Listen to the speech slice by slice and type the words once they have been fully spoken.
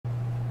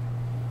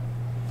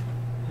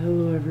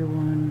Hello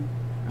everyone,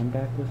 I'm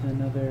back with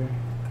another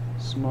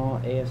small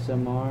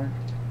ASMR.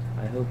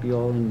 I hope you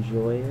all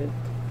enjoy it,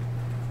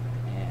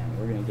 and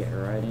we're gonna get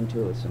right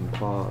into it with some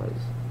paws.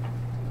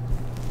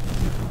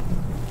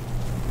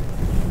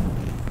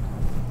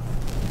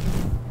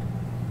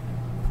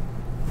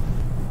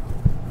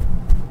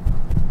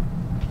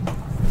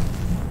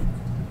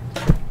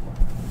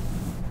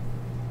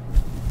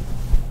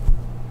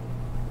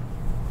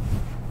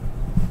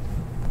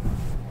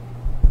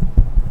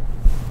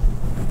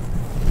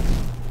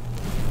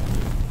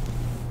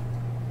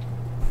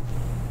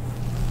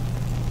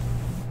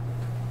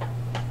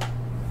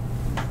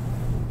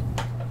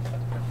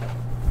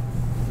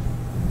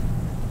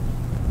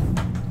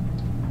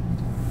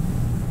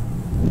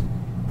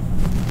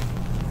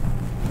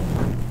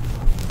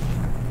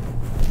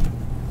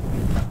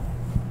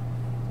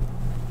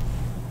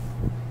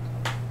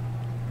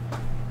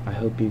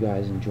 I hope you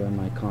guys enjoy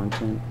my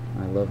content.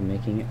 I love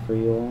making it for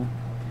you all.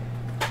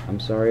 I'm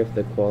sorry if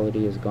the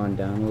quality has gone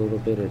down a little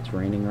bit. It's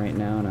raining right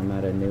now and I'm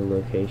at a new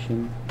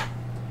location.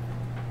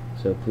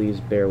 So please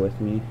bear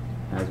with me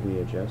as we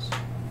adjust.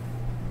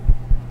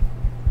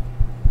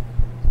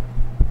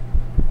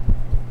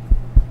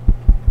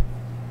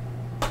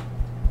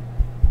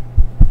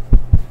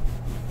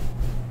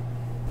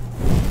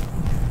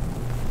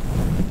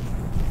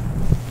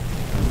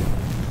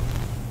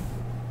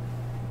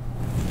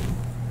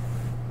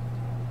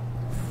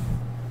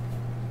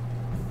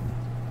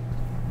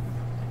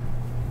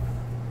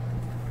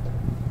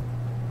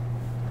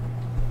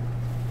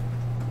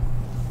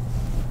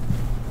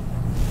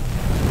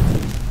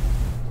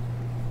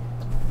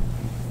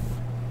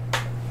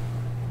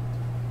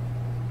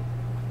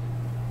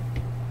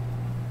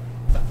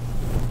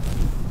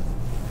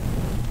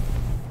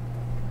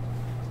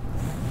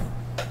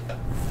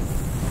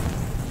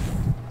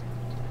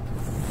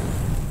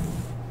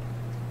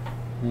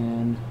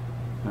 And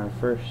our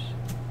first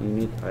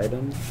unique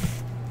item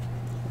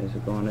is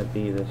going to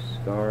be the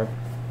Scar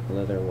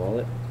leather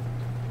wallet.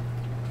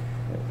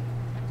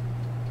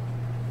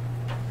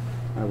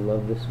 I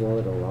love this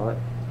wallet a lot.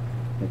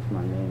 It's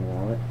my main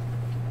wallet.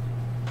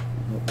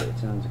 Hopefully it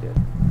sounds good.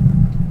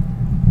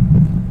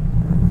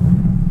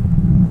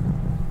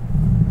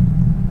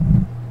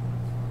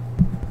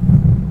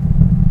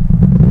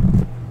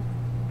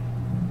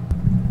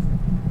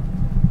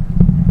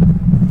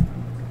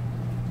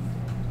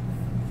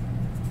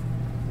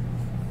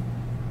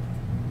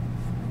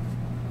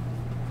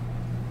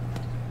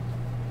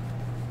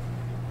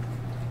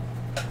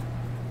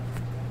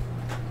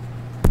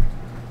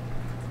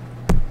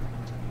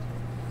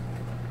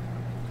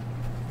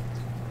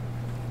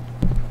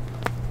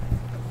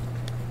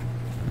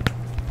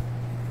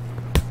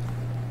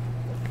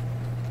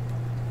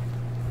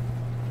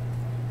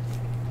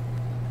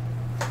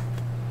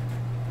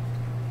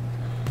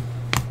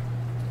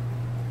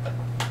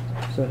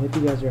 So I hope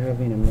you guys are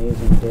having an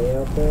amazing day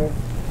out there.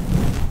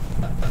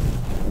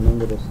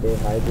 Remember to stay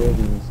hydrated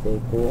and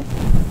stay cool.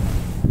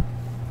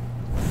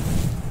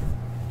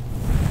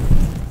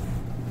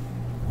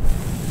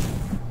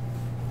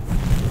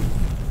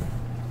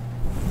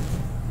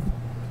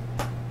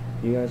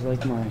 You guys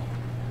like my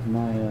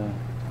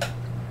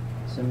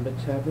Simba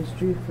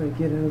tapestry? If I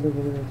get out of the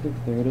way real quick,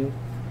 there it is.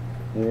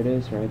 There it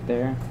is, right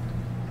there.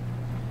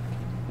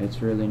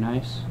 It's really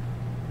nice.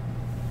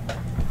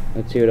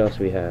 Let's see what else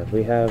we have.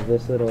 We have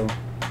this little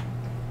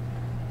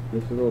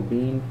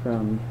bean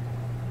from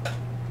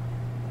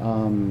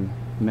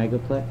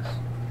Megaplex.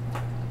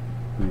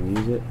 I'm gonna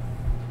use it.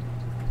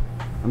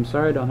 I'm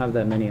sorry I don't have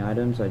that many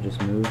items, I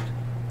just moved,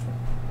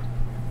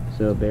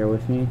 so bear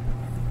with me.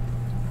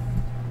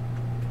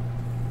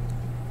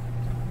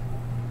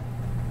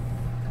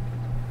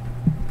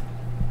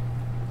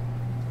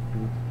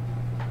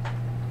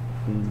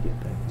 And get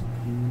back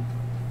in here.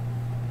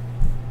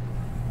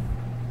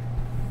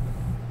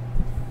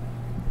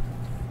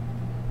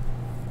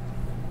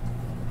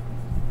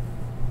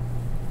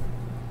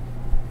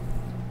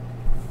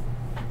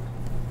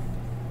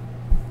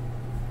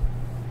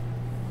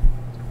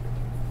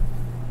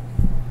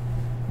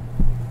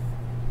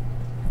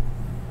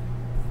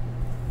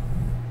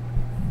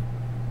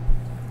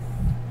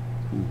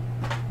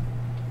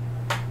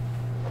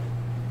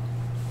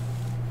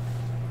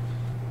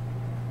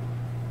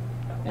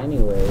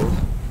 Anyways,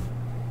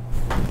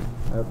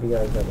 I hope you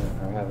guys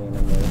are having an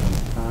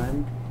amazing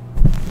time.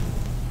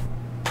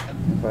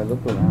 If I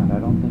look around, I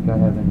don't think I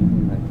have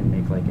anything that can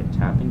make like a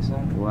tapping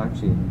sound. Well,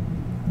 actually,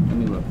 let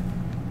me look.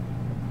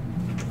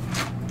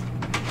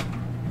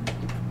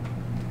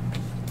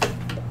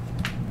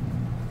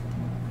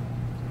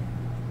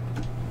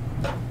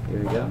 Here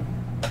we go.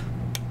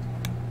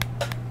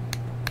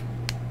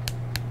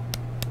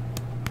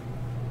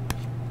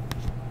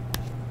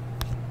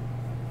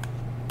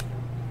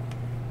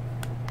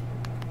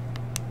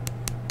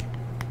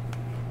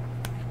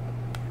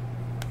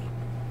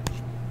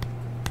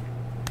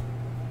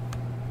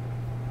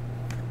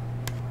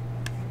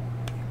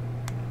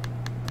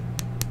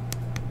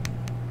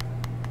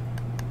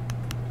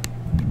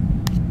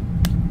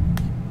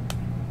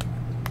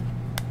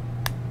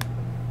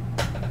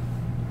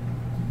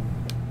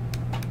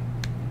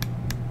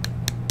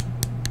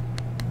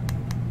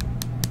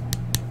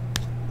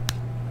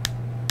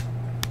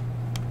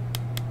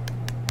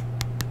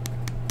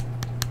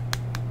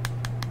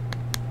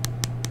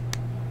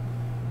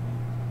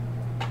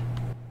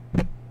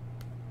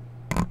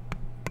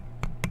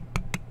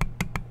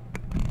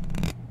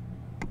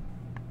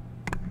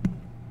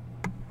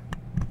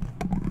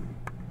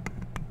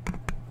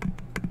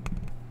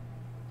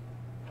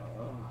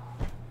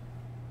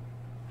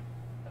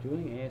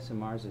 Doing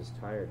ASMRs is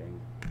tiring.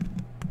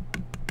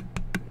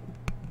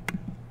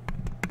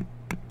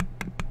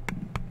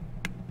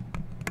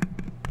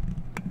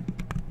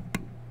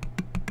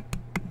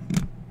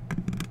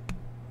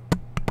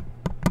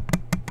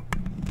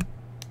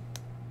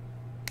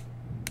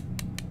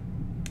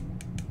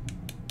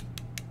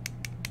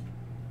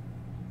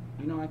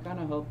 You know, I kind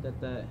of hope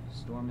that that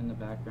storm in the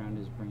background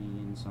is bringing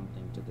in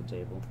something to the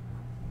table.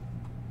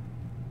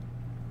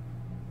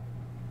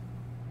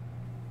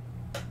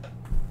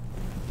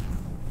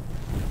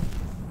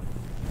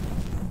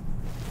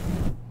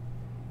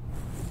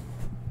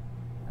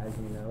 As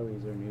you know,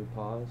 these are new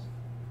paws.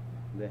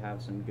 They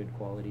have some good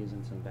qualities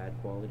and some bad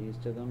qualities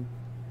to them.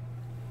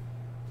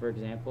 For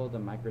example, the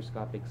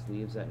microscopic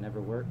sleeves that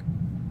never work.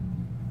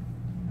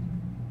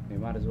 They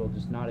might as well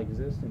just not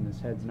exist, and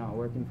this head's not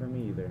working for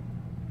me either.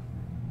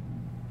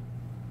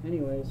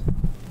 Anyways,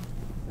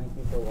 thank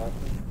you for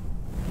watching,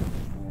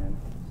 and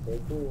stay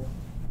cool.